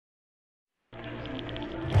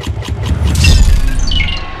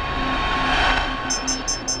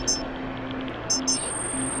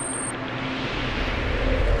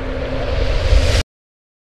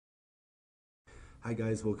Hi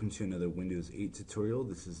guys, welcome to another Windows 8 tutorial.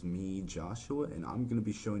 This is me, Joshua, and I'm going to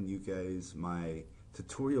be showing you guys my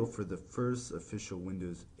tutorial for the first official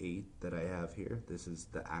Windows 8 that I have here. This is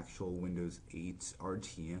the actual Windows 8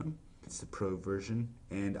 RTM. It's the Pro version,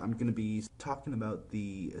 and I'm going to be talking about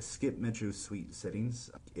the Skip Metro Suite settings.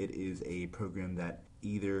 It is a program that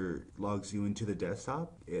either logs you into the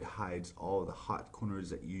desktop, it hides all the hot corners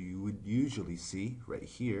that you would usually see right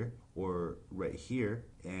here or right here,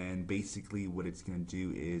 and basically what it's going to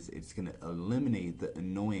do is it's going to eliminate the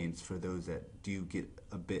annoyance for those that do get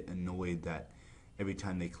a bit annoyed that every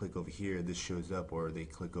time they click over here this shows up, or they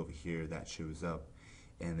click over here that shows up,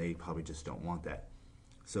 and they probably just don't want that.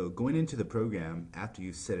 So going into the program after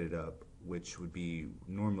you set it up, which would be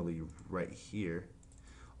normally right here,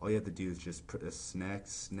 all you have to do is just press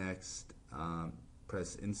next,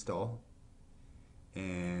 press install,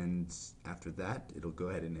 and after that it'll go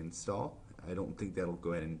ahead and install. I don't think that'll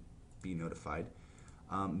go ahead and be notified.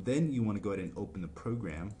 Then you want to go ahead and open the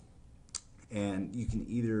program, and you can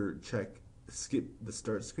either skip the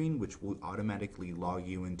start screen, which will automatically log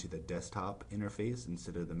you into the desktop interface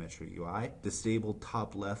instead of the Metro UI. Disable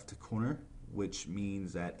top left corner, which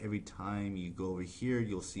means that every time you go over here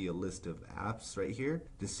you'll see a list of apps right here.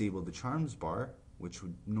 Disable the charms bar, which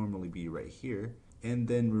would normally be right here, and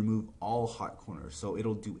then remove all hot corners, so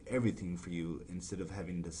it'll do everything for you instead of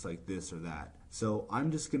having to select this or that. So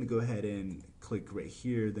I'm just gonna go ahead and click right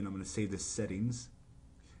here, then I'm gonna save the settings.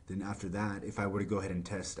 Then after that, if I were to go ahead and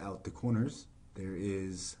test out the corners, there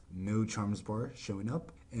is no charms bar showing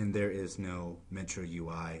up, and there is no Metro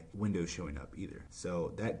UI window showing up either.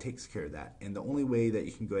 So that takes care of that. And the only way that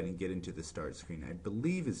you can go ahead and get into the start screen, I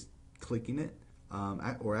believe, is clicking it,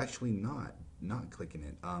 or actually not clicking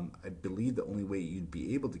it. I believe the only way you'd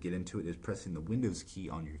be able to get into it is pressing the Windows key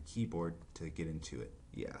on your keyboard to get into it.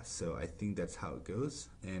 Yeah, so I think that's how it goes.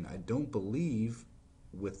 And I don't believe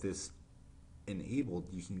with this enabled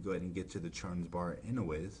you can go ahead and get to the charms bar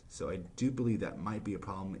anyways, so I do believe that might be a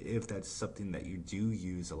problem if that's something that you do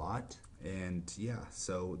use a lot. And yeah,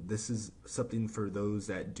 so this is something for those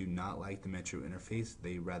that do not like the Metro interface.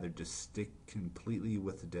 They rather just stick completely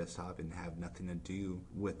with the desktop and have nothing to do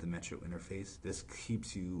with the Metro interface. This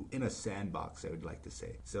keeps you in a sandbox, I would like to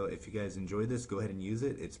say. So if you guys enjoy this, go ahead and use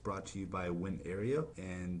it. It's brought to you by WinAreo,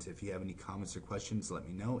 and if you have any comments or questions, let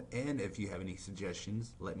me know. And if you have any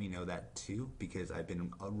suggestions, let me know that too, because I've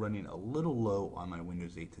been running a little low on my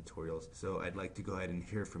Windows 8 tutorials, so I'd like to go ahead and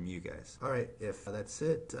hear from you guys. Alright, if that's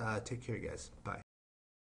it, take care guys. Bye.